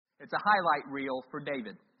It's a highlight reel for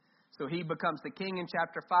David. So he becomes the king in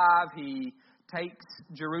chapter 5. He takes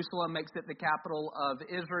Jerusalem, makes it the capital of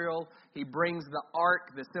Israel. He brings the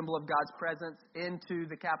ark, the symbol of God's presence, into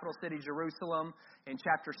the capital city, Jerusalem. In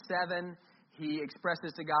chapter 7, he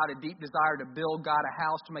expresses to God a deep desire to build God a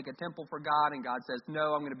house, to make a temple for God. And God says,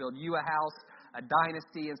 no, I'm going to build you a house, a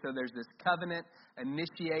dynasty. And so there's this covenant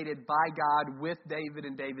initiated by God with David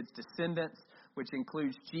and David's descendants, which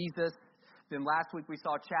includes Jesus. Then last week we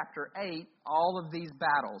saw chapter 8, all of these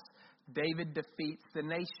battles. David defeats the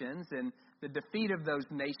nations, and the defeat of those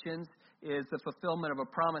nations is the fulfillment of a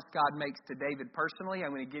promise God makes to David personally. I'm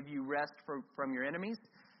going to give you rest from your enemies,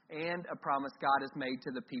 and a promise God has made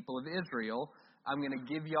to the people of Israel. I'm going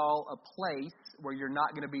to give y'all a place where you're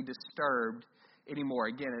not going to be disturbed anymore.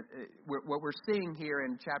 Again, what we're seeing here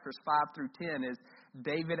in chapters 5 through 10 is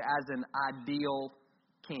David as an ideal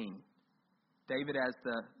king. David as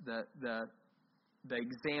the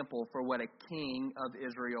example for what a king of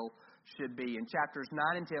Israel should be. In chapters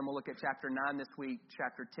 9 and 10, we'll look at chapter 9 this week,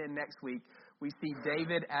 chapter 10 next week, we see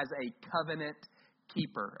David as a covenant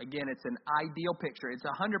keeper. Again, it's an ideal picture. It's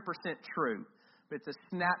 100% true, but it's a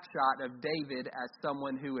snapshot of David as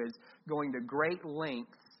someone who is going to great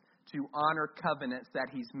lengths to honor covenants that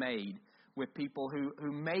he's made with people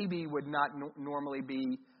who maybe would not normally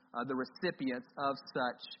be the recipients of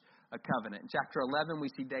such a covenant. In chapter 11, we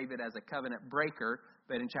see David as a covenant breaker,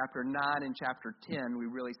 but in chapter 9 and chapter 10, we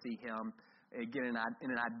really see him, again, in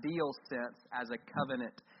an ideal sense, as a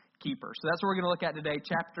covenant keeper. So that's what we're going to look at today,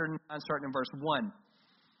 chapter 9, starting in verse 1.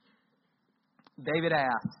 David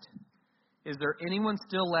asked, "Is there anyone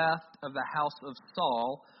still left of the house of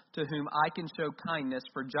Saul to whom I can show kindness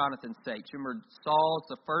for Jonathan's sake?" Remember, Saul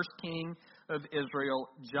is the first king of Israel.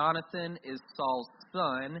 Jonathan is Saul's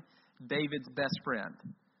son, David's best friend.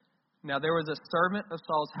 Now there was a servant of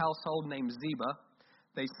Saul's household named Ziba.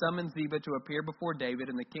 They summoned Ziba to appear before David,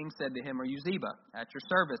 and the king said to him, "Are you Ziba?" "At your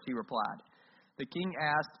service," he replied. The king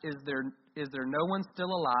asked, Is there no one still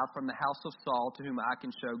alive from the house of Saul to whom I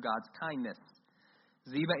can show God's kindness?"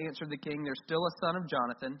 Ziba answered the king, "There's still a son of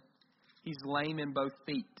Jonathan. He's lame in both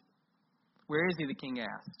feet." "Where is he?" the king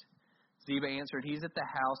asked. Ziba answered, "He's at the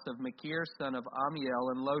house of Machir, son of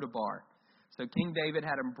Ammiel, in Lodabar." So King David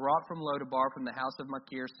had him brought from Lodabar, from the house of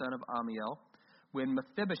Machir, son of Ammiel. When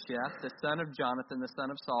Mephibosheth, the son of Jonathan, the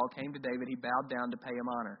son of Saul, came to David, he bowed down to pay him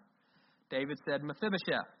honor. David said,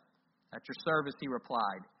 "Mephibosheth." "At your service," he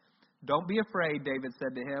replied. "Don't be afraid," David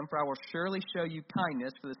said to him, "for I will surely show you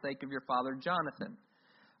kindness for the sake of your father Jonathan.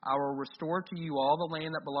 I will restore to you all the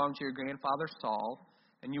land that belonged to your grandfather Saul,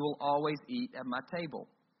 and you will always eat at my table."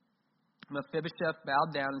 Mephibosheth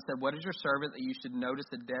bowed down and said, "What is your servant that you should notice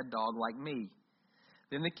a dead dog like me?"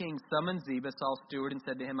 Then the king summoned Ziba, Saul's steward, and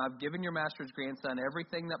said to him, "I've given your master's grandson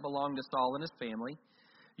everything that belonged to Saul and his family.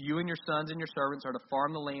 You and your sons and your servants are to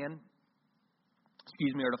farm the land,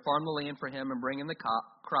 for him and bring in the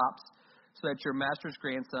crops, so that your master's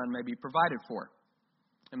grandson may be provided for.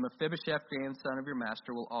 And Mephibosheth, grandson of your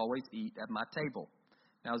master, will always eat at my table."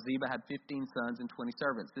 Now Ziba had 15 sons and 20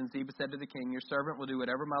 servants. Then Ziba said to the king, "Your servant will do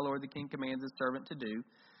whatever my lord the king commands his servant to do."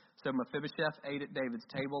 So Mephibosheth ate at David's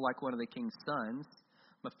table like one of the king's sons.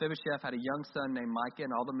 Mephibosheth had a young son named Micah,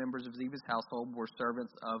 and all the members of Ziba's household were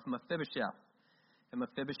servants of Mephibosheth. And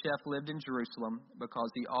Mephibosheth lived in Jerusalem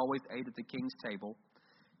because he always ate at the king's table.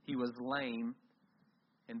 He was lame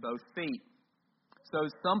in both feet. So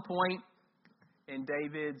at some point in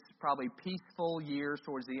David's probably peaceful years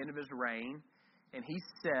towards the end of his reign, and he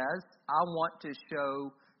says, "I want to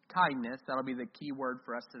show kindness." That'll be the key word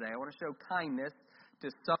for us today. I want to show kindness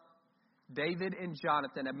to some. David and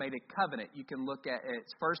Jonathan have made a covenant. You can look at it.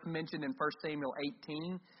 It's first mentioned in 1 Samuel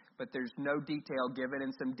 18, but there's no detail given,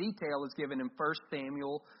 and some detail is given in 1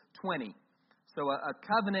 Samuel 20. So a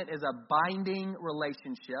covenant is a binding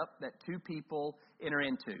relationship that two people enter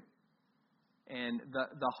into. And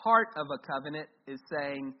the heart of a covenant is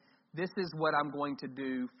saying, this is what I'm going to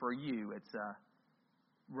do for you. It's a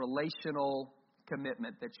relational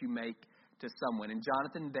commitment that you make to someone. And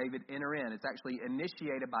Jonathan and David enter in. It's actually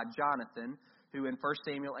initiated by Jonathan, who in 1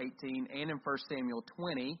 Samuel 18 and in 1 Samuel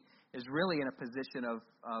 20 is really in a position of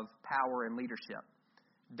power and leadership.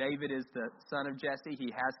 David is the son of Jesse. He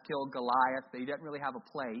has killed Goliath, but he doesn't really have a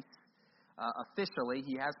place. Officially,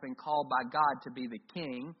 he has been called by God to be the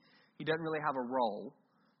king. He doesn't really have a role.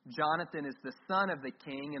 Jonathan is the son of the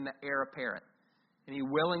king and the heir apparent. And he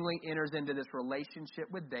willingly enters into this relationship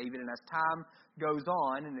with David. And as time goes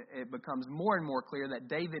on, and it becomes more and more clear that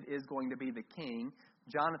David is going to be the king,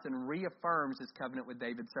 Jonathan reaffirms his covenant with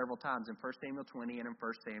David several times in 1 Samuel 20 and in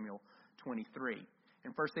 1 Samuel 23.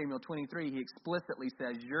 in 1 Samuel 23, he explicitly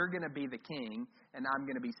says, you're going to be the king, and I'm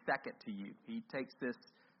going to be second to you. He takes this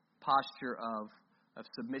posture of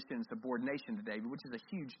submission and subordination to David, which is a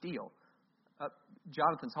huge deal.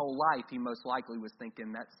 Jonathan's whole life, he most likely was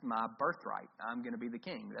thinking, that's my birthright. I'm going to be the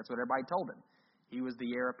king. That's what everybody told him. He was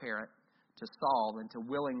the heir apparent to Saul, and to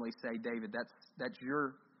willingly say, David, that's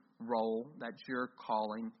your role, that's your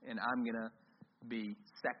calling, and I'm going to be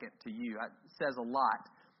second to you. It says a lot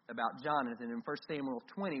about Jonathan. In 1 Samuel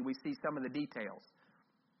 20, we see some of the details.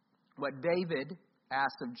 What David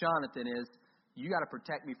asks of Jonathan is, you got to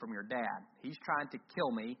protect me from your dad. He's trying to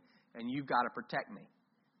kill me, and you've got to protect me.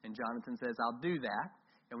 And Jonathan says, I'll do that.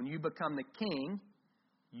 And when you become the king,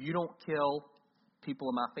 you don't kill people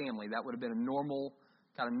in my family. That would have been a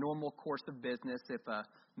normal course of business if a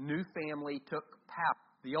new family took power,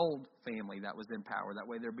 the old family that was in power. That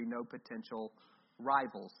way there'd be no potential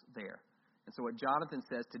rivals there. And so what Jonathan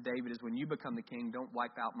says to David is, when you become the king, don't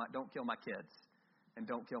kill my kids and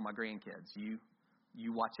don't kill my grandkids.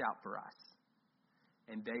 You watch out for us.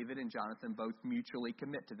 And David and Jonathan both mutually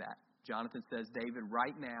commit to that. Jonathan says, David,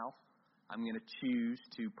 right now, I'm going to choose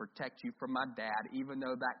to protect you from my dad, even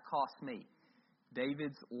though that costs me.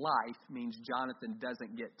 David's life means Jonathan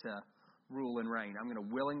doesn't get to rule and reign. I'm going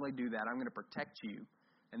to willingly do that. I'm going to protect you.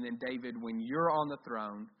 And then, David, when you're on the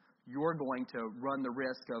throne, you're going to run the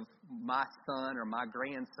risk of my son or my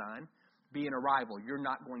grandson being a rival. You're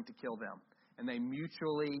not going to kill them. And they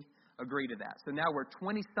mutually agree to that. So now we're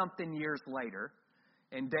 20-something years later,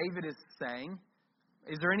 and David is saying,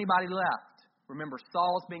 is there anybody left? Remember,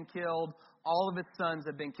 Saul's been killed. All of his sons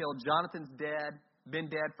have been killed. Jonathan's been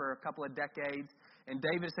dead for a couple of decades. And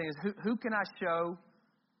David is saying, who can I show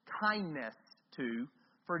kindness to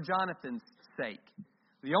for Jonathan's sake?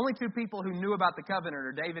 The only two people who knew about the covenant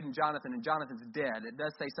are David and Jonathan's dead. It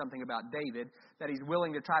does say something about David, that he's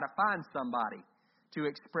willing to try to find somebody to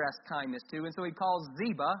express kindness to. And so he calls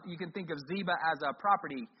Ziba. You can think of Ziba as a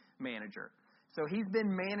property manager. So he's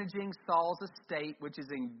been managing Saul's estate, which is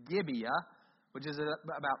in Gibeah, which is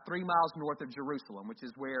about 3 miles north of Jerusalem, which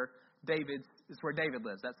is where David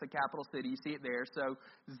lives. That's the capital city. You see it there. So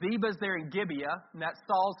Ziba's there in Gibeah, and that's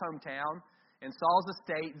Saul's hometown and Saul's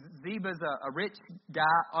estate. Ziba's a rich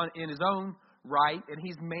guy in his own right, and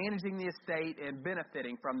he's managing the estate and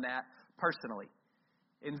benefiting from that personally.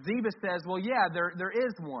 And Ziba says, well, yeah, there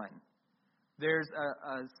is one. There's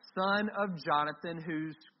a son of Jonathan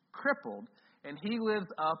who's crippled, and he lives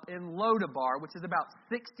up in Lodabar, which is about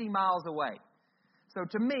 60 miles away. So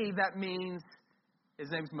to me, that means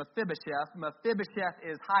his name's Mephibosheth. Mephibosheth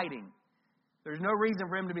is hiding. There's no reason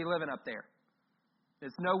for him to be living up there.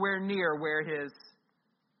 It's nowhere near where his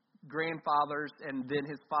grandfather's and then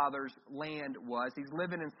his father's land was. He's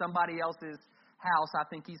living in somebody else's house. I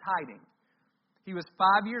think he's hiding. He was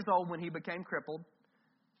 5 years old when he became crippled.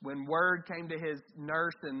 When word came to his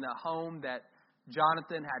nurse in the home that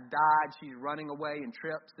Jonathan had died, she's running away and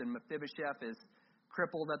trips, and Mephibosheth is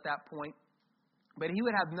crippled at that point. But he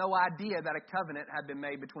would have no idea that a covenant had been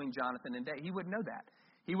made between Jonathan and David. He wouldn't know that.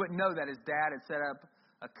 He wouldn't know that his dad had set up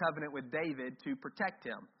a covenant with David to protect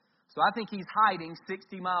him. So I think he's hiding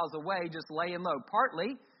 60 miles away, just laying low.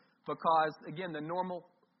 Partly because, again, the normal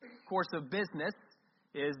course of business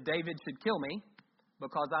is David should kill me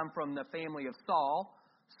because I'm from the family of Saul.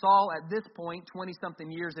 Saul, at this point,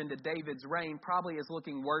 20-something years into David's reign, probably is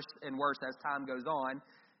looking worse and worse as time goes on.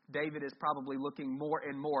 David is probably looking more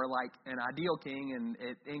and more like an ideal king, and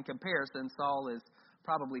in comparison, Saul is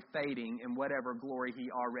probably fading, and whatever glory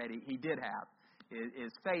he did have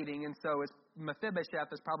is fading. And so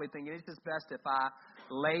Mephibosheth is probably thinking, it's just best if I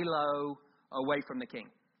lay low away from the king.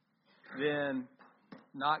 Then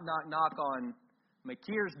knock on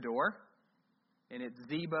Machir's door, and it's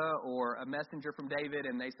Ziba or a messenger from David,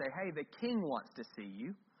 and they say, hey, the king wants to see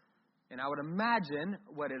you. And I would imagine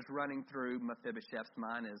what is running through Mephibosheth's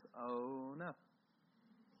mind is, oh, no,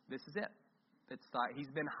 this is it. It's like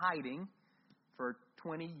he's been hiding for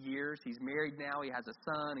 20 years. He's married now. He has a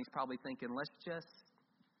son. He's probably thinking, let's just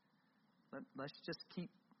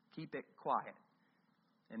keep it quiet.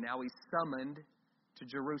 And now he's summoned to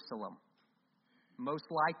Jerusalem.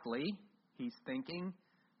 Most likely, he's thinking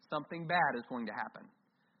something bad is going to happen.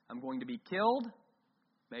 I'm going to be killed.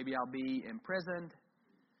 Maybe I'll be imprisoned.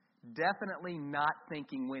 Definitely not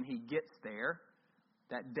thinking when he gets there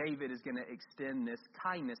that David is going to extend this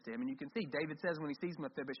kindness to him. And you can see, David says when he sees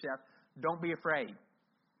Mephibosheth, don't be afraid.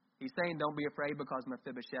 He's saying don't be afraid because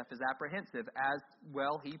Mephibosheth is apprehensive, as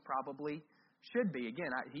well he probably should be.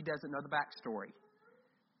 Again, he doesn't know the backstory.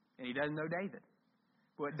 And he doesn't know David.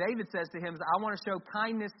 But what David says to him is, I want to show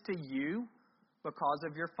kindness to you because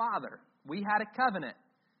of your father. We had a covenant.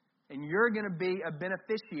 And you're going to be a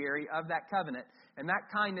beneficiary of that covenant. And that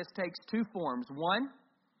kindness takes two forms. One,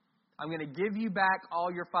 I'm going to give you back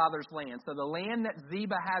all your father's land. So the land that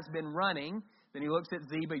Ziba has been running, then he looks at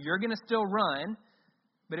Ziba, you're going to still run,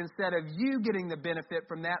 but instead of you getting the benefit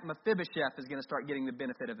from that, Mephibosheth is going to start getting the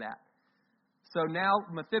benefit of that. So now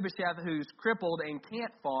Mephibosheth, who's crippled and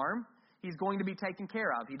can't farm, he's going to be taken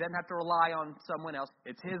care of. He doesn't have to rely on someone else.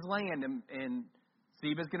 It's his land, and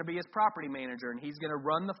Ziba's going to be his property manager, and he's going to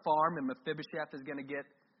run the farm, and Mephibosheth is going to get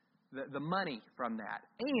the money from that.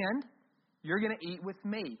 And you're going to eat with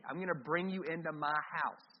me. I'm going to bring you into my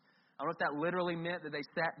house. I don't know if that literally meant that they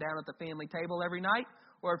sat down at the family table every night,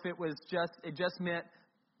 or if it just meant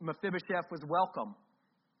Mephibosheth was welcome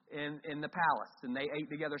in the palace, and they ate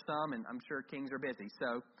together some, and I'm sure kings are busy.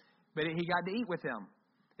 But he got to eat with him.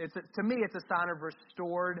 To me, it's a sign of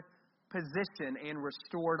restored position and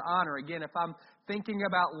restored honor. Again, if I'm thinking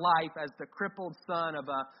about life as the crippled son of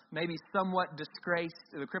a maybe somewhat disgraced,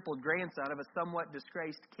 the crippled grandson of a somewhat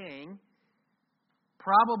disgraced king,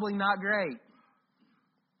 probably not great.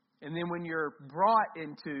 And then when you're brought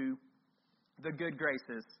into the good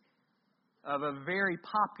graces of a very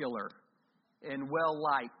popular and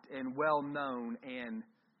well-liked and well-known and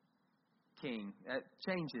king, that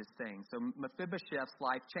changes things. So Mephibosheth's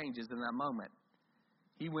life changes in that moment.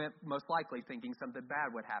 He went most likely thinking something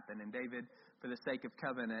bad would happen, and David, for the sake of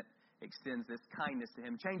covenant, extends this kindness to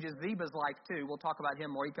him. Changes Ziba's life too. We'll talk about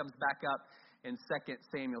him more. He comes back up in 2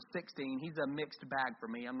 Samuel 16. He's a mixed bag for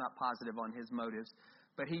me. I'm not positive on his motives.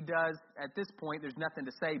 But he does, at this point, there's nothing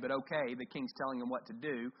to say but okay, the king's telling him what to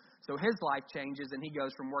do. So his life changes, and he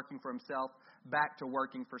goes from working for himself back to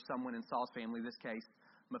working for someone in Saul's family, in this case,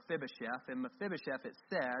 Mephibosheth. And Mephibosheth, it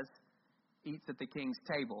says, eats at the king's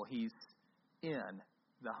table. He's in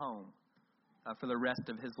the home for the rest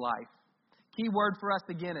of his life. Key word for us,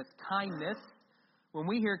 again, is kindness. When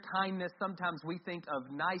we hear kindness, sometimes we think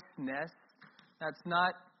of niceness. I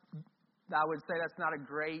would say that's not a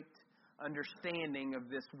great understanding of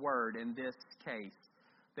this word in this case.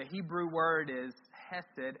 The Hebrew word is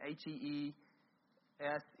hesed, H-E-S-E-D,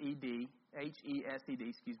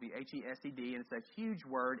 and it's a huge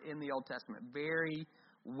word in the Old Testament. Very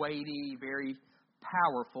weighty, very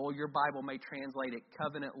powerful. Your Bible may translate it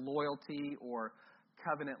covenant loyalty or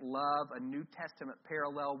covenant love. A New Testament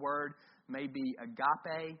parallel word may be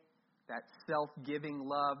agape, that self-giving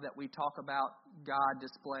love that we talk about God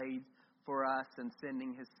displayed for us and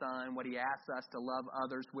sending His Son. What He asks us to love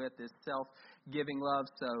others with is self-giving love.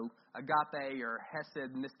 So agape or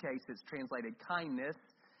hesed, in this case, it's translated kindness.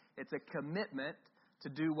 It's a commitment to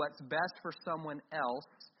do what's best for someone else,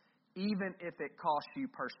 even if it costs you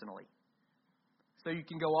personally. So you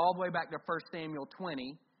can go all the way back to 1 Samuel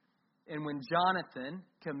 20, and when Jonathan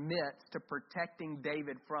commits to protecting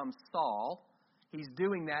David from Saul, he's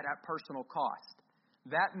doing that at personal cost.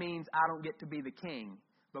 That means I don't get to be the king,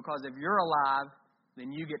 because if you're alive,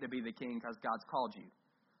 then you get to be the king because God's called you.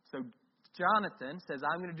 So Jonathan says,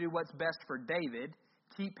 I'm going to do what's best for David,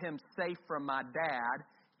 keep him safe from my dad,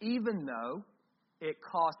 even though it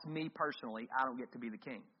costs me personally, I don't get to be the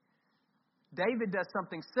king. David does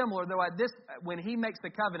something similar, though when he makes the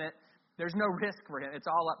covenant, there's no risk for him. It's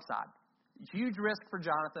all upside. Huge risk for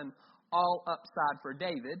Jonathan, all upside for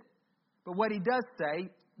David. But what he does say,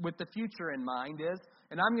 with the future in mind, is,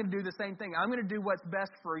 and I'm going to do the same thing. I'm going to do what's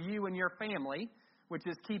best for you and your family, which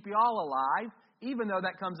is keep you all alive. Even though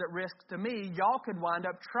that comes at risk to me, y'all could wind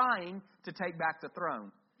up trying to take back the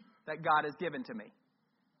throne that God has given to me.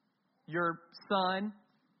 Your son,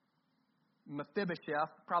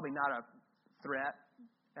 Mephibosheth, probably not a threat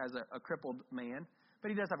as a crippled man, but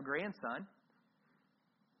he does have a grandson,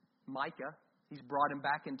 Micah. He's brought him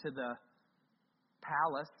back into the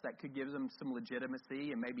palace that could give him some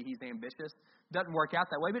legitimacy, and maybe he's ambitious. Doesn't work out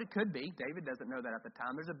that way, but it could be. David doesn't know that at the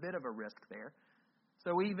time. There's a bit of a risk there.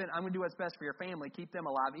 So I'm going to do what's best for your family, keep them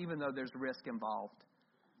alive, even though there's risk involved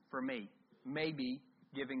for me. Maybe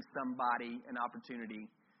giving somebody an opportunity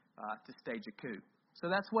to stage a coup. So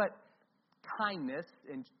that's what kindness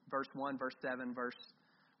in verse 1, verse 7, verse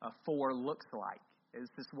 4 looks like. Is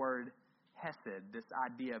this word hesed, this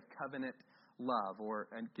idea of covenant love, or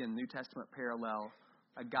again, New Testament parallel,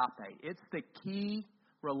 agape. It's the key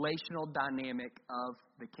relational dynamic of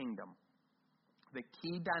the kingdom. The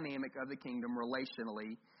key dynamic of the kingdom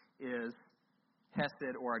relationally is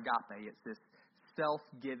hesed or agape. It's this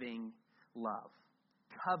self-giving love.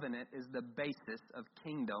 Covenant is the basis of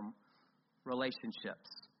kingdom relationships.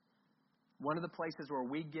 One of the places where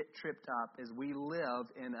we get tripped up is we live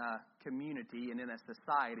in a community and in a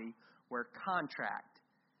society where contract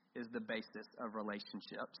is the basis of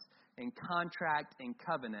relationships. And contract and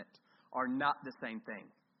covenant are not the same thing.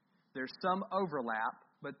 There's some overlap,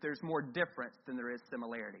 but there's more difference than there is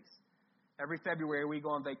similarities. Every February, we go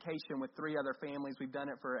on vacation with 3 other families. We've done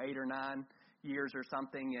it for 8 or 9 years or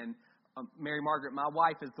something. And Mary Margaret, my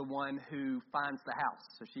wife, is the one who finds the house.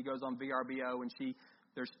 So she goes on VRBO, and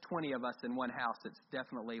there's 20 of us in one house. It's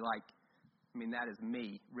definitely that is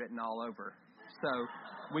me written all over. So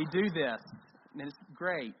we do this, and it's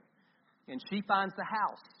great. And she finds the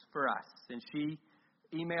house for us, and she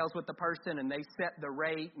emails with the person, and they set the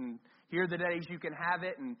rate, and here are the days you can have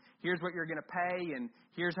it, and here's what you're going to pay, and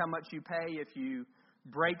here's how much you pay if you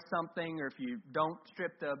break something, or if you don't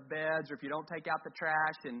strip the beds, or if you don't take out the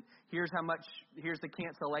trash, and here's the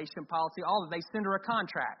cancellation policy. All of they send her a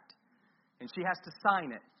contract, and she has to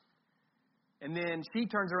sign it. And then she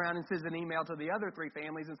turns around and sends an email to the other 3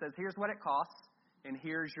 families and says, here's what it costs, and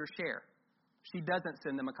here's your share. She doesn't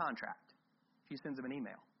send them a contract. She sends them an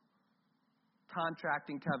email. Contract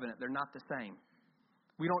and covenant, they're not the same.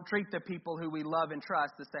 We don't treat the people who we love and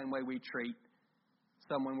trust the same way we treat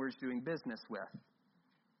someone we're doing business with.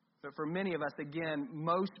 But for many of us, again,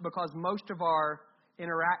 because most of our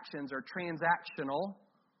interactions are transactional,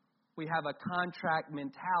 we have a contract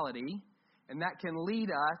mentality, and that can lead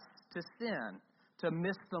us to sin, to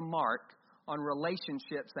miss the mark on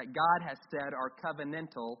relationships that God has said are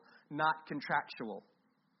covenantal, not contractual.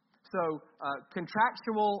 So,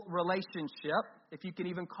 contractual relationship, if you can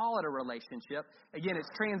even call it a relationship, again, it's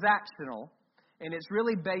transactional, and it's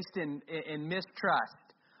really based in mistrust.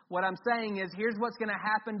 What I'm saying is, here's what's going to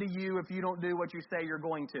happen to you if you don't do what you say you're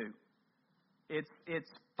going to.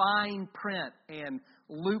 It's fine print and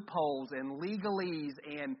loopholes and legalese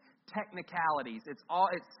and technicalities. It's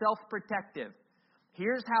self-protective.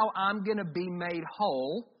 Here's how I'm going to be made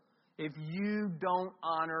whole if you don't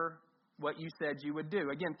honor what you said you would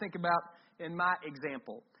do. Again, think about in my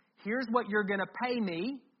example. Here's what you're going to pay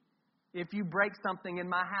me if you break something in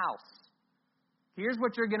my house. Here's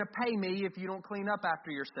what you're going to pay me if you don't clean up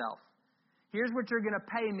after yourself. Here's what you're going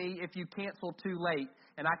to pay me if you cancel too late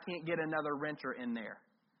and I can't get another renter in there.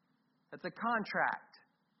 That's a contract.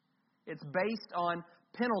 It's based on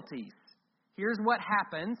penalties. Here's what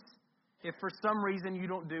happens if for some reason you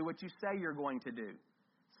don't do what you say you're going to do.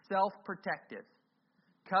 Self-protective.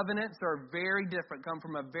 Covenants are very different, come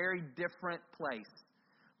from a very different place.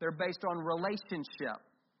 They're based on relationship.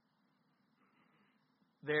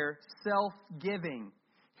 They're self-giving.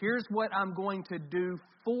 Here's what I'm going to do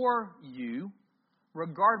for you,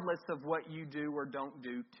 regardless of what you do or don't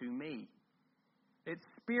do to me. It's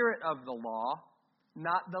spirit of the law,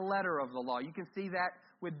 not the letter of the law. You can see that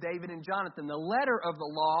with David and Jonathan. The letter of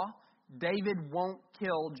the law, David won't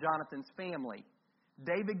kill Jonathan's family.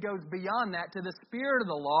 David goes beyond that to the spirit of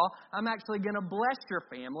the law. I'm actually going to bless your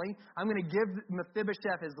family. I'm going to give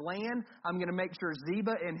Mephibosheth his land. I'm going to make sure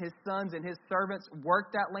Ziba and his sons and his servants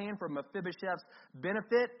work that land for Mephibosheth's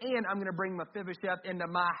benefit. And I'm going to bring Mephibosheth into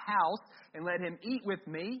my house and let him eat with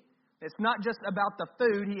me. It's not just about the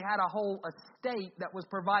food. He had a whole estate that was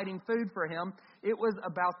providing food for him. It was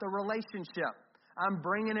about the relationship. I'm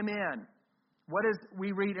bringing him in. What is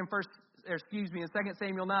we read in 2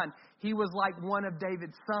 Samuel 9? He was like one of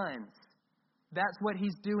David's sons. That's what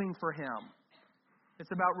he's doing for him.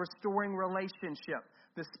 It's about restoring relationship.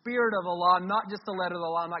 The spirit of the law, not just the letter of the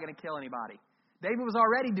law. I'm not going to kill anybody. David was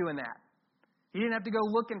already doing that. He didn't have to go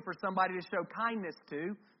looking for somebody to show kindness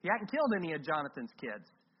to. He hadn't killed any of Jonathan's kids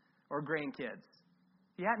or grandkids.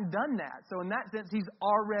 He hadn't done that. So in that sense, he's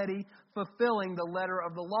already fulfilling the letter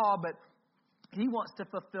of the law, but he wants to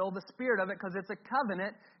fulfill the spirit of it because it's a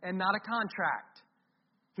covenant and not a contract.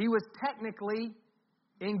 He was technically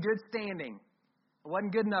in good standing. It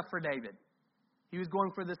wasn't good enough for David. He was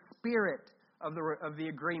going for the spirit of the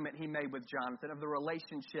agreement he made with Jonathan, of the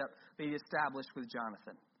relationship that he established with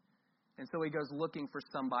Jonathan. And so he goes looking for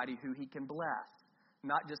somebody who he can bless,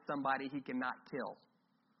 not just somebody he cannot kill.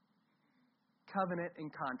 Covenant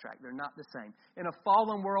and contract, they're not the same. In a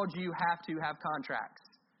fallen world, you have to have contracts.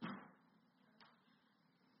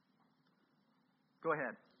 Go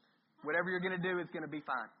ahead. Whatever you're going to do is going to be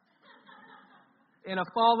fine. In a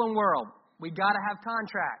fallen world, we got to have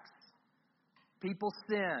contracts. People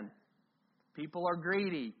sin. People are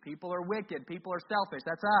greedy. People are wicked. People are selfish.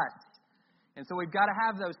 That's us. And so we've got to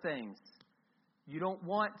have those things. You don't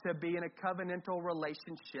want to be in a covenantal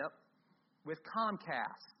relationship with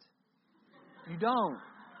Comcast. You don't.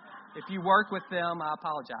 If you work with them, I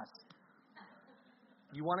apologize.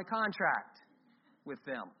 You want a contract with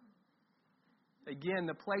them. Again,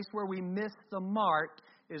 the place where we miss the mark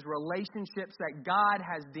is relationships that God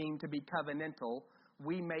has deemed to be covenantal,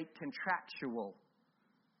 we make contractual.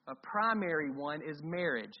 A primary one is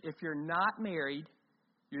marriage. If you're not married,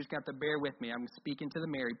 You're just going to have to bear with me. I'm speaking to the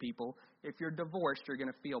married people. If you're divorced, you're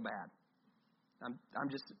going to feel bad.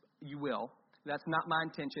 You will. That's not my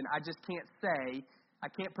intention. I just can't say, I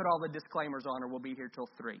can't put all the disclaimers on or we'll be here till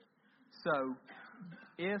 3. So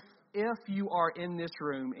if you are in this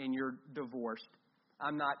room and you're divorced,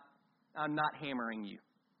 I'm not hammering you.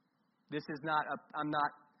 This is not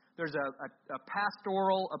there's a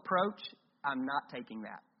pastoral approach. I'm not taking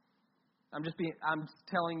that. I'm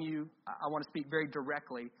telling you, I want to speak very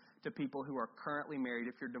directly to people who are currently married.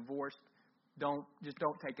 If you're divorced, don't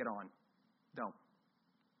take it on. Don't.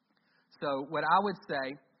 So what I would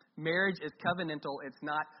say, marriage is covenantal. It's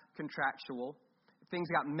not contractual. Things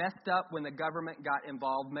got messed up when the government got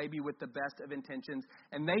involved, maybe with the best of intentions,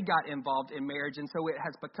 and they got involved in marriage, and so it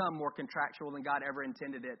has become more contractual than God ever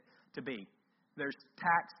intended it to be. There's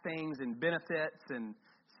tax things and benefits and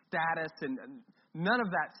status, and none of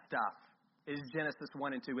that stuff is Genesis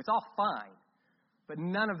 1 and 2. It's all fine, but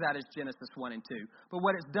none of that is Genesis 1 and 2. But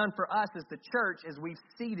what it's done for us as the church is we've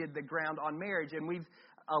seeded the ground on marriage, and we've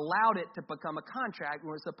allowed it to become a contract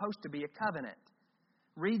when it's supposed to be a covenant.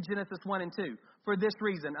 Read Genesis 1 and 2. For this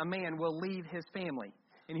reason, a man will leave his family,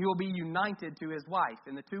 and he will be united to his wife,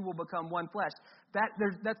 and the two will become one flesh.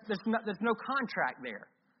 There's no contract there.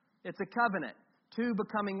 It's a covenant. Two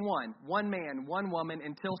becoming one man, one woman,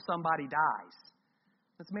 until somebody dies.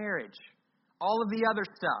 That's marriage. All of the other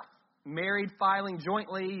stuff, married filing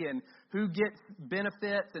jointly, and who gets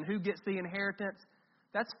benefits and who gets the inheritance,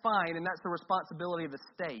 that's fine, and that's the responsibility of the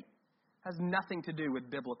state. It has nothing to do with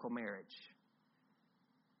biblical marriage.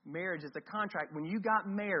 Marriage is a contract. When you got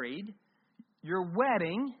married, your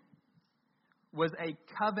wedding was a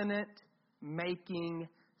covenant-making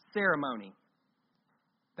ceremony.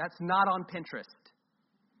 That's not on Pinterest,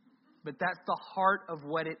 but that's the heart of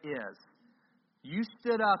what it is. You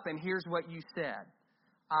stood up, and here's what you said.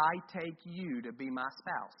 I take you to be my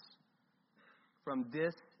spouse from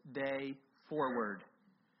this day forward,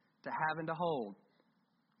 to have and to hold,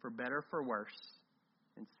 for better or for worse,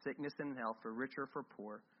 in sickness and health, for richer or for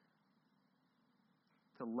poor,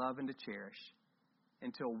 to love and to cherish,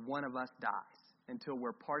 until one of us dies, until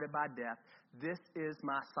we're parted by death. This is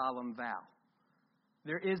my solemn vow.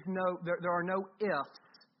 There are no ifs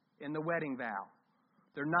in the wedding vow.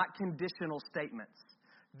 They're not conditional statements.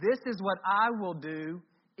 This is what I will do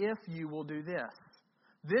if you will do this.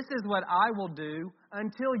 This is what I will do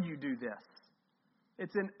until you do this.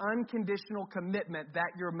 It's an unconditional commitment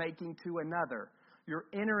that you're making to another. You're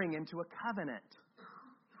entering into a covenant,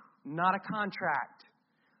 not a contract.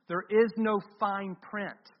 There is no fine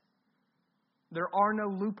print. There are no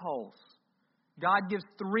loopholes. God gives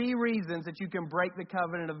 3 reasons that you can break the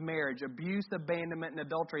covenant of marriage: abuse, abandonment, and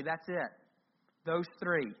adultery. That's it. Those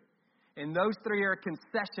 3. And those 3 are a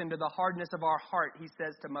concession to the hardness of our heart, he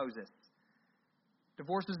says to Moses.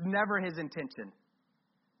 Divorce is never his intention.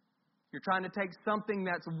 You're trying to take something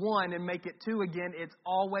that's 1 and make it 2 again. It's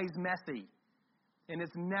always messy. And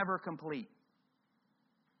it's never complete.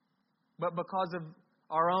 But because of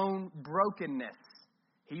our own brokenness,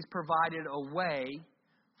 he's provided a way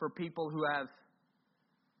for people who have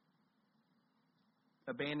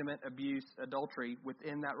abandonment, abuse, adultery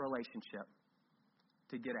within that relationship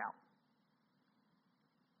to get out.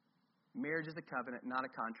 Marriage is a covenant, not a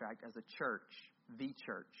contract. As a church, the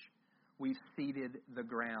church, we've seeded the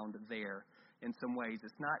ground there in some ways.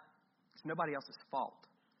 It's nobody else's fault.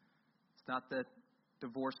 It's not the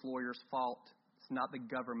divorce lawyer's fault. It's not the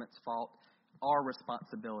government's fault. Our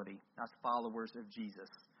responsibility as followers of Jesus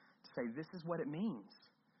to say, this is what it means.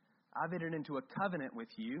 I've entered into a covenant with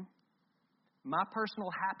you. My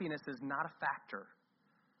personal happiness is not a factor.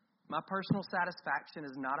 My personal satisfaction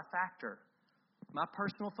is not a factor. My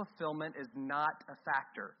personal fulfillment is not a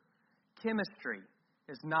factor. Chemistry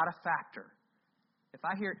is not a factor. If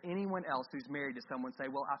I hear anyone else who's married to someone say,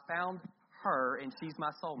 well, I found her and she's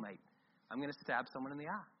my soulmate, I'm going to stab someone in the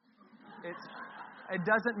eye. It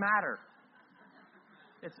doesn't matter.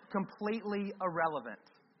 It's completely irrelevant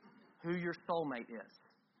who your soulmate is.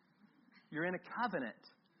 You're in a covenant.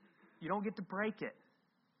 You don't get to break it.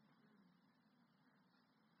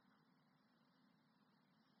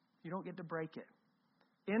 You don't get to break it.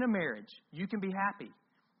 In a marriage, you can be happy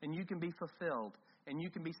and you can be fulfilled and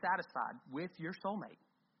you can be satisfied with your soulmate.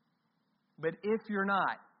 But if you're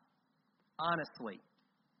not, honestly,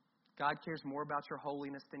 God cares more about your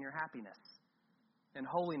holiness than your happiness. And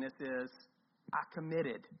holiness is, I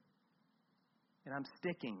committed and I'm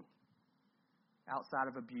sticking. Outside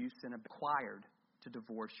of abuse and acquired to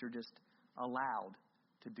divorce, you're just allowed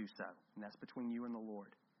to do so. And that's between you and the Lord.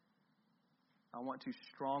 I want to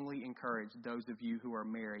strongly encourage those of you who are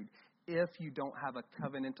married, if you don't have a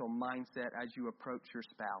covenantal mindset as you approach your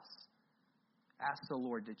spouse. Ask the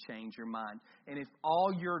Lord to change your mind. And if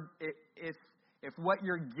what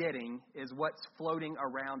you're getting is what's floating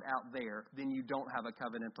around out there, then you don't have a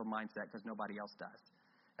covenantal mindset because nobody else does.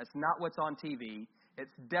 That's not what's on TV.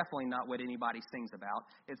 It's definitely not what anybody sings about.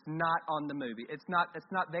 It's not on the movie. It's not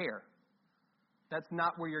there. That's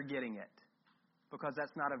not where you're getting it, because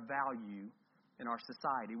that's not a value in our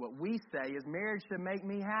society. What we say is marriage should make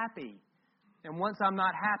me happy. And once I'm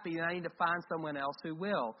not happy, then I need to find someone else who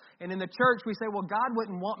will. And in the church, we say, well, God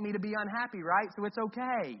wouldn't want me to be unhappy, right? So it's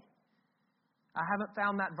okay. I haven't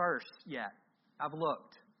found that verse yet. I've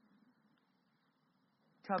looked.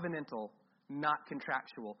 Covenantal, not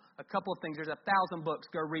contractual. A couple of things. There's 1,000 books.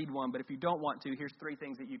 Go read one. But if you don't want to, here's 3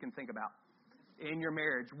 things that you can think about in your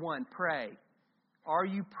marriage. 1, pray. Are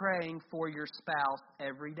you praying for your spouse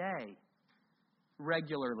every day?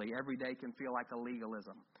 Regularly. Every day can feel like a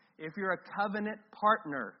legalism. If you're a covenant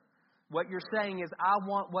partner, what you're saying is, I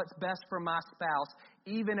want what's best for my spouse,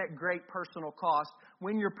 even at great personal cost.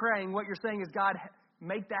 When you're praying, what you're saying is, God,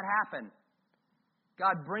 make that happen.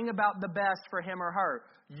 God, bring about the best for him or her.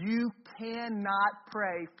 You cannot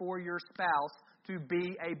pray for your spouse to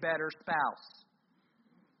be a better spouse.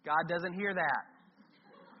 God doesn't hear that.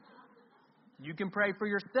 You can pray for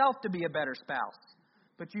yourself to be a better spouse,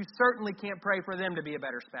 but you certainly can't pray for them to be a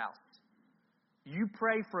better spouse. You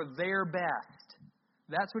pray for their best.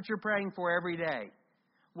 That's what you're praying for every day.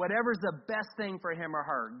 Whatever's the best thing for him or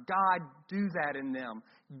her, God, do that in them.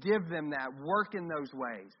 Give them that. Work in those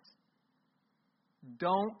ways.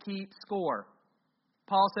 Don't keep score.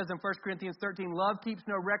 Paul says in 1 Corinthians 13, love keeps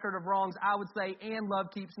no record of wrongs, I would say, and love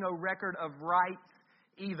keeps no record of rights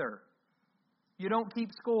either. You don't keep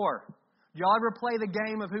score. Y'all ever play the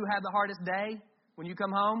game of who had the hardest day when you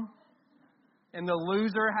come home? And the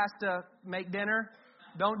loser has to make dinner?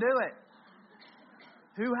 Don't do it.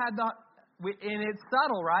 Who had the... And it's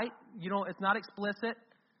subtle, right? It's not explicit.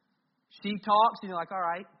 She talks, and you're like, all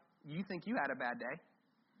right, you think you had a bad day.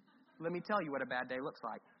 Let me tell you what a bad day looks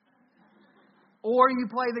like. Or you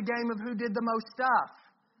play the game of who did the most stuff.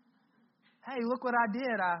 Hey, look what I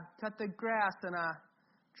did. I cut the grass and I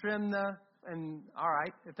trimmed and all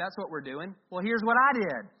right, if that's what we're doing. Well, here's what I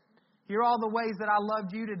did. Here are all the ways that I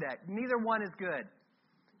loved you today. Neither one is good.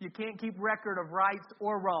 You can't keep record of rights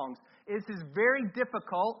or wrongs. This is very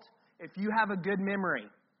difficult if you have a good memory.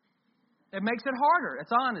 It makes it harder.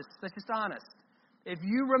 It's honest. That's just honest. If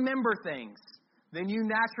you remember things, then you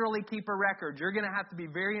naturally keep a record. You're going to have to be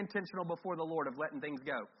very intentional before the Lord of letting things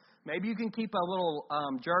go. Maybe you can keep a little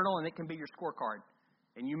journal, and it can be your scorecard.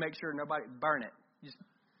 And you make sure nobody burn it.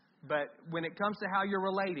 But when it comes to how you're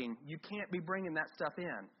relating, you can't be bringing that stuff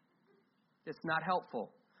in. It's not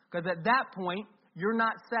helpful. Because at that point, you're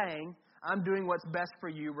not saying, I'm doing what's best for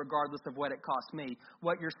you regardless of what it costs me.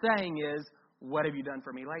 What you're saying is, what have you done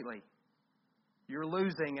for me lately? You're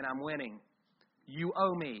losing and I'm winning. You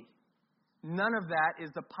owe me. None of that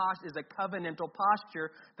is a covenantal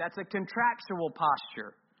posture. That's a contractual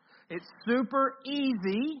posture. It's super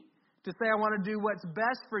easy to say I want to do what's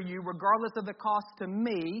best for you regardless of the cost to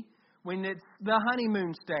me when it's the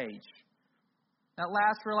honeymoon stage. That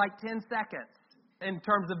lasts for like 10 seconds in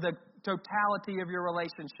terms of the totality of your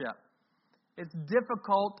relationship. It's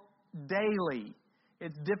difficult daily.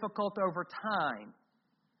 It's difficult over time.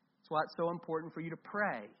 That's why it's so important for you to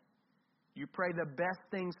pray. You pray the best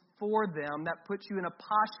things for them. That puts you in a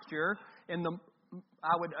posture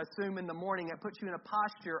I would assume in the morning, it puts you in a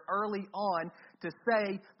posture early on to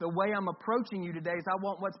say, the way I'm approaching you today is I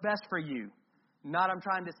want what's best for you. Not I'm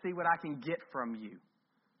trying to see what I can get from you.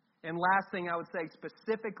 And last thing I would say,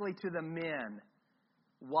 specifically to the men,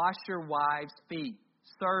 wash your wives' feet.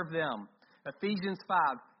 Serve them. Ephesians 5.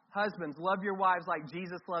 Husbands, love your wives like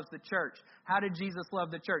Jesus loves the church. How did Jesus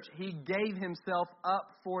love the church? He gave himself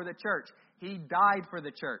up for the church. He died for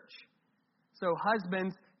the church. So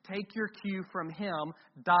husbands, take your cue from him.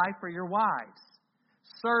 Die for your wives.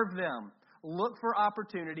 Serve them. Look for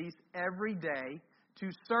opportunities every day to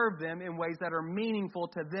serve them in ways that are meaningful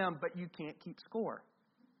to them, but you can't keep score.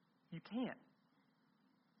 You can't.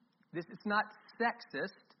 It's not sexist.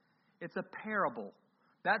 It's a parable.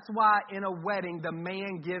 That's why in a wedding, the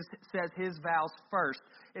man says his vows first.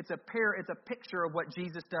 It's a picture of what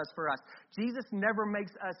Jesus does for us. Jesus never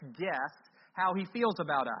makes us guess how he feels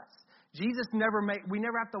about us. We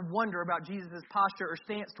never have to wonder about Jesus' posture or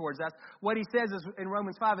stance towards us. What he says is in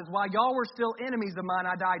Romans 5 is, while y'all were still enemies of mine,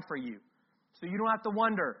 I died for you. So you don't have to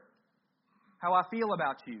wonder how I feel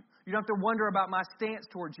about you. You don't have to wonder about my stance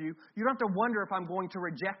towards you. You don't have to wonder if I'm going to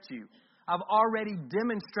reject you. I've already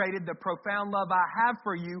demonstrated the profound love I have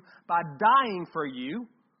for you by dying for you.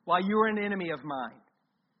 while you are an enemy of mine,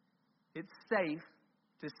 it's safe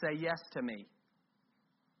to say yes to me.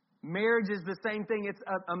 Marriage is the same thing. It's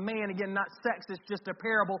a man, again, not sex, it's just a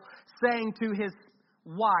parable, saying to his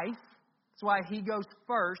wife, that's why he goes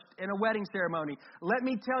first in a wedding ceremony, let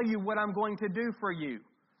me tell you what I'm going to do for you.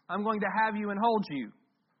 I'm going to have you and hold you,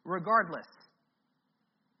 regardless.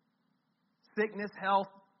 Sickness, health,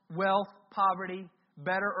 wealth, poverty,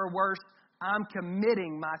 better or worse, I'm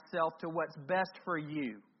committing myself to what's best for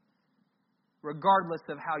you, regardless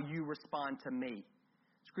of how you respond to me.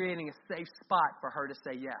 It's creating a safe spot for her to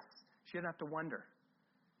say yes. She doesn't have to wonder.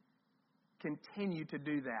 Continue to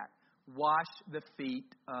do that. Wash the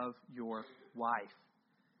feet of your wife.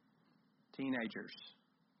 Teenagers,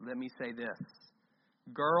 let me say this.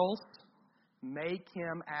 Girls, make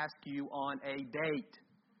him ask you on a date.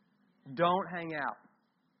 Don't hang out.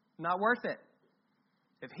 Not worth it.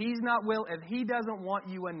 If he doesn't want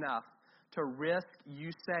you enough to risk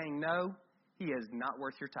you saying no, he is not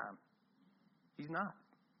worth your time. He's not.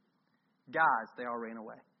 Guys, they all ran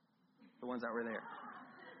away. The ones that were there.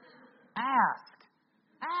 Ask.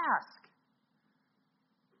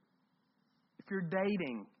 If you're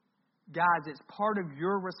dating, guys, it's part of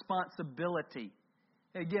your responsibility.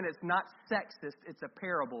 Again, it's not sexist, it's a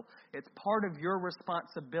parable. It's part of your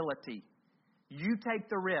responsibility. You take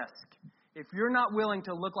the risk. If you're not willing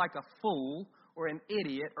to look like a fool or an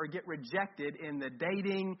idiot or get rejected in the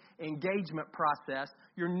dating engagement process,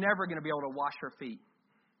 you're never going to be able to wash your feet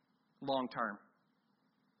long term.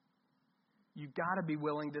 You've got to be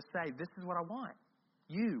willing to say, this is what I want.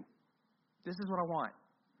 This is what I want.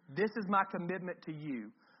 This is my commitment to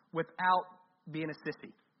you, without being a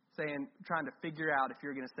sissy, trying to figure out if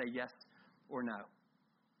you're going to say yes or no.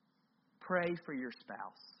 Pray for your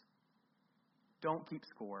spouse. Don't keep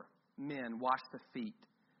score. Men, wash the feet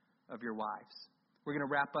of your wives. We're going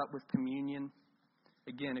to wrap up with communion.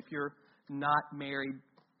 Again, if you're not married,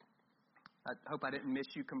 I hope I didn't miss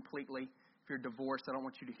you completely. If you're divorced, I don't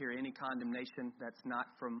want you to hear any condemnation. That's not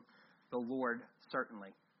from the Lord, certainly.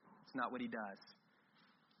 It's not what He does.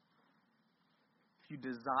 If you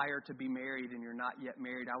desire to be married and you're not yet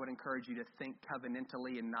married, I would encourage you to think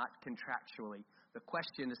covenantally and not contractually. The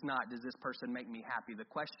question is not, does this person make me happy? The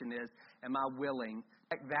question is, am I willing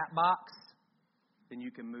to check that box? Then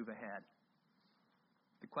you can move ahead.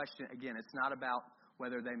 The question, again, it's not about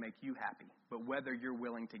whether they make you happy, but whether you're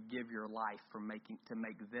willing to give your life to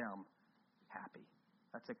make them happy.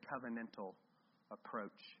 That's a covenantal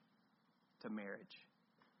approach to marriage.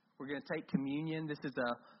 We're going to take communion. This is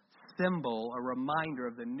a symbol, a reminder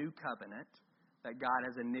of the new covenant that God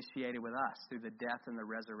has initiated with us through the death and the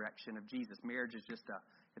resurrection of Jesus. Marriage is just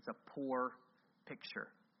it's a poor picture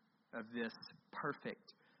of this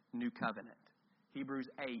perfect new covenant. Hebrews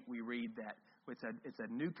 8, we read that it's a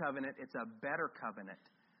new covenant. It's a better covenant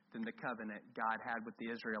than the covenant God had with the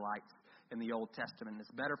Israelites in the Old Testament.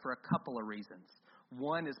 It's better for a couple of reasons.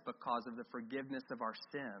 One is because of the forgiveness of our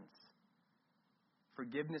sins.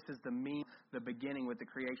 Forgiveness is the beginning with the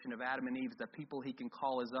creation of Adam and Eve, the people He can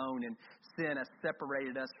call His own, and sin has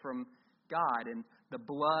separated us from God. And the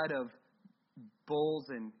blood of bulls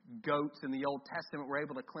and goats in the Old Testament were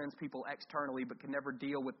able to cleanse people externally, but can never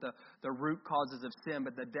deal with the root causes of sin.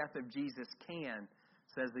 But the death of Jesus can,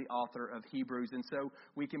 says the author of Hebrews. And so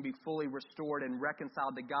we can be fully restored and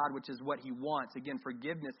reconciled to God, which is what He wants. Again,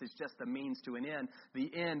 forgiveness is just a means to an end,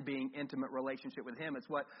 the end being intimate relationship with Him. It's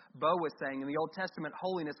what Bo was saying. In the Old Testament,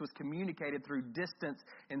 holiness was communicated through distance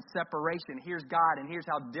and separation. Here's God, and here's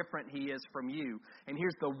how different He is from you. And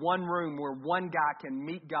here's the one room where one guy can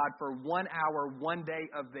meet God for 1 hour, one day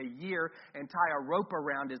of the year, and tie a rope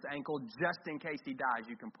around his ankle just in case he dies.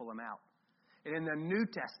 You can pull him out. And in the New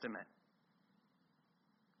Testament,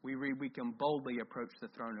 we read we can boldly approach the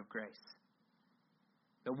throne of grace.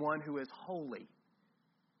 The one who is holy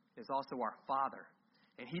is also our Father.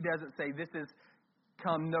 And He doesn't say this is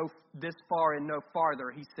come this far and no farther.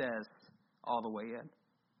 He says all the way in.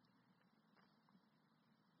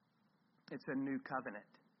 It's a new covenant.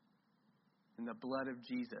 And the blood of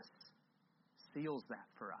Jesus seals that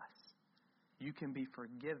for us. You can be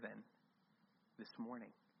forgiven this morning.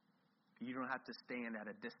 You don't have to stand at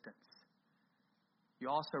a distance. You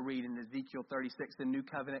also read in Ezekiel 36, the new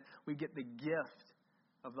covenant, we get the gift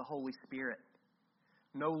of the Holy Spirit.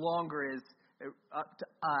 No longer is it up to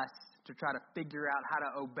us to try to figure out how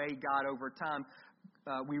to obey God over time.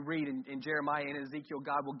 We read in Jeremiah and Ezekiel,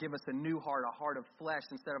 God will give us a new heart, a heart of flesh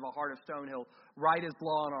instead of a heart of stone. He'll write His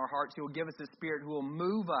law in our hearts. He will give us a Spirit who will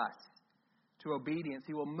move us to obedience.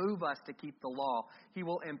 He will move us to keep the law. He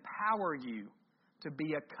will empower you to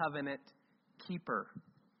be a covenant keeper.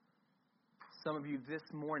 Some of you this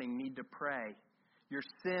morning need to pray. Your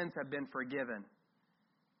sins have been forgiven.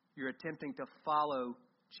 You're attempting to follow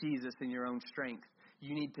Jesus in your own strength.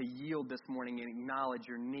 You need to yield this morning and acknowledge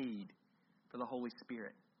your need for the Holy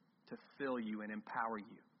Spirit to fill you and empower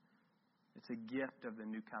you. It's a gift of the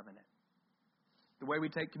new covenant. The way we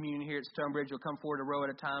take communion here at StoneBridge, you'll come forward a row at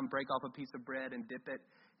a time, break off a piece of bread and dip it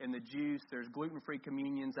in the juice. There's gluten-free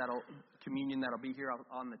communion that'll be here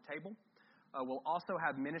on the table. We'll also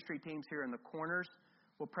have ministry teams here in the corners.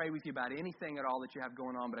 We'll pray with you about anything at all that you have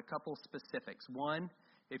going on, but a couple specifics. One,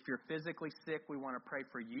 if you're physically sick, we want to pray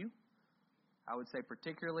for you. I would say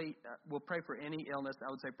particularly, we'll pray for any illness.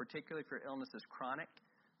 I would say particularly if your illness is chronic.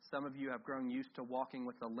 Some of you have grown used to walking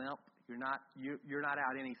with a limp. You're not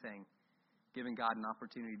out anything, giving God an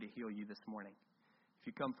opportunity to heal you this morning. If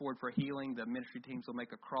you come forward for healing, the ministry teams will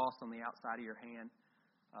make a cross on the outside of your hand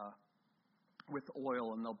with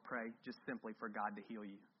oil, and they'll pray just simply for God to heal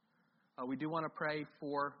you. We do want to pray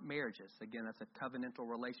for marriages. Again, that's a covenantal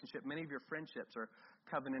relationship. Many of your friendships are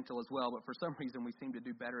covenantal as well, but for some reason we seem to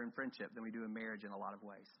do better in friendship than we do in marriage in a lot of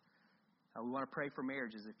ways. We want to pray for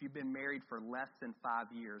marriages. If you've been married for less than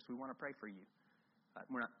 5 years, we want to pray for you.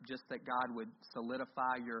 We're not just that God would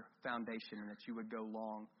solidify your foundation and that you would go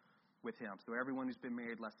long with Him. So everyone who's been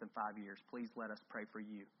married less than 5 years, please let us pray for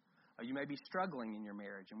you. You may be struggling in your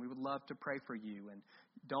marriage, and we would love to pray for you. And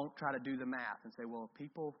don't try to do the math and say, well, if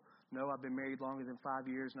people know I've been married longer than 5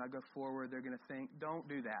 years and I go forward, they're going to think. Don't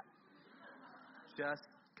do that. Just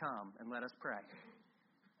come and let us pray.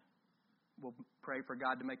 We'll pray for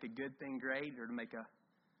God to make a good thing great or to make a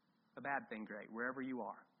bad thing great, wherever you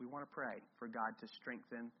are. We want to pray for God to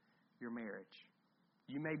strengthen your marriage.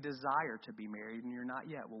 You may desire to be married and you're not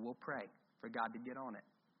yet. Well, we'll pray for God to get on it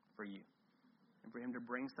for you and for Him to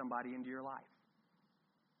bring somebody into your life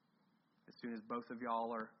as soon as both of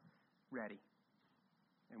y'all are ready.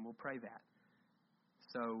 And we'll pray that.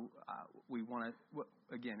 So we want to,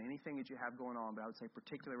 again, anything that you have going on, but I would say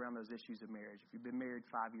particularly around those issues of marriage. If you've been married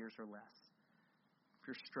 5 years or less, if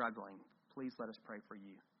you're struggling, please let us pray for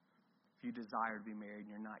you. If you desire to be married and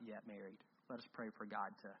you're not yet married, let us pray for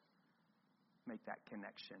God to make that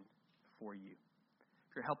connection for you.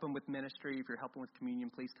 If you're helping with ministry, if you're helping with communion,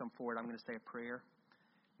 please come forward. I'm going to say a prayer,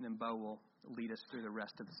 and then Bo will lead us through the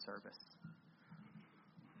rest of the service.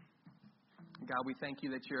 God, we thank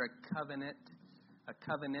you that you're a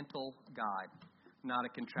covenantal God, not a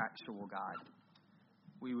contractual God.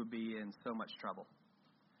 We would be in so much trouble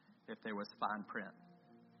if there was fine print.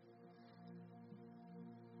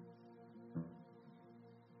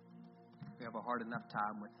 We have a hard enough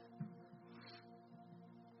time with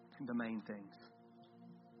the main things.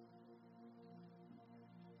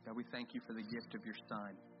 God, we thank you for the gift of your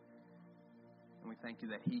Son. And we thank you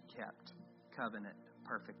that He kept covenant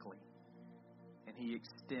perfectly. And He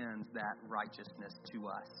extends that righteousness to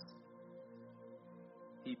us.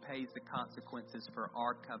 He pays the consequences for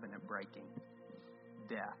our covenant breaking,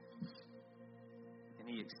 death. And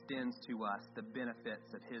He extends to us the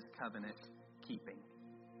benefits of His covenant keeping,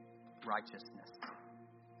 righteousness.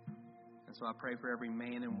 And so I pray for every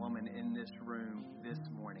man and woman in this room this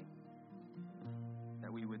morning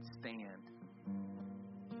that we would stand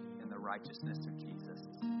in the righteousness of Jesus.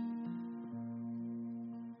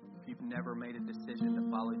 If you've never made a decision to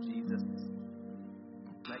follow Jesus,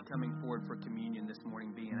 let coming forward for communion this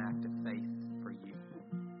morning be an act of faith for you.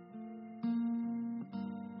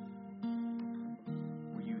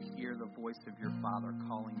 Will you hear the voice of your Father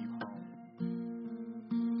calling you home?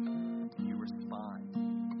 And you respond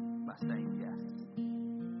by saying yes.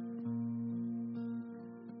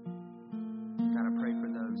 God, I pray for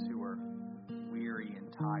those who are weary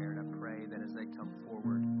and tired. I pray that as they come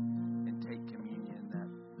forward and take communion, that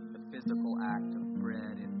the physical act of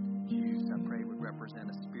bread and juice, I pray, would represent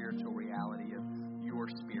a spiritual reality of your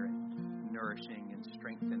Spirit nourishing and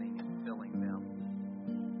strengthening and filling them.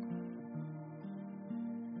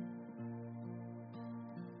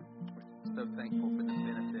 We're so thankful for the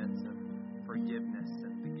benefits of forgiveness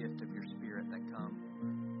and the gift of your Spirit that come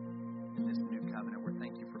in this new covenant. We're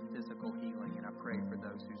thankful for physical healing, and I pray for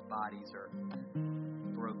those whose bodies are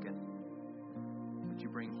broken. Would you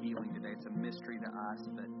bring healing today? It's a mystery to us,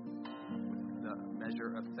 but with the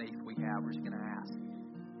measure of faith we have, we're just going to ask.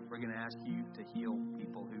 We're going to ask you to heal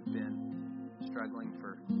people who've been struggling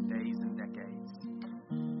for days and decades.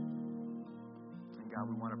 And God,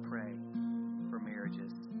 we want to pray for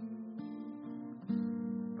marriages,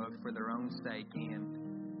 both for their own sake and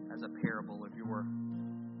as a parable of your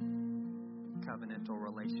covenantal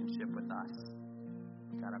relationship with us.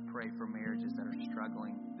 God, I pray for marriages that are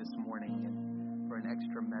struggling this morning and for an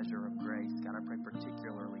extra measure of grace. God, I pray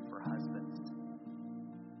particularly for husbands.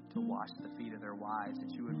 to wash the feet of their wives,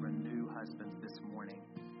 that you would renew husbands this morning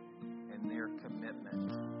in their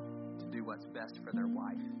commitment to do what's best for their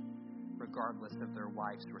wife, regardless of their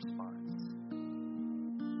wife's response.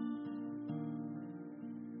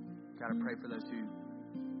 God, I pray for those who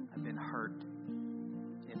have been hurt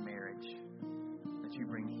in marriage, that you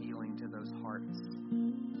bring healing to those hearts.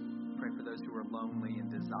 Pray for those who are lonely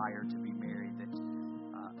and desire to be married, that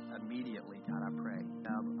immediately, God, I pray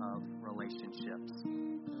of relationships.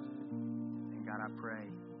 And God, I pray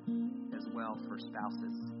as well for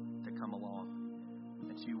spouses to come along,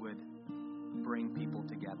 that you would bring people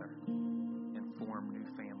together and form new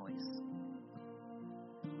families.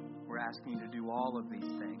 We're asking you to do all of these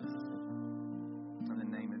things in the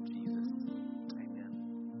name of Jesus. Amen.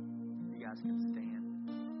 You guys can stand.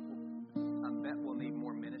 I bet we'll need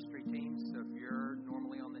more ministry teams, so if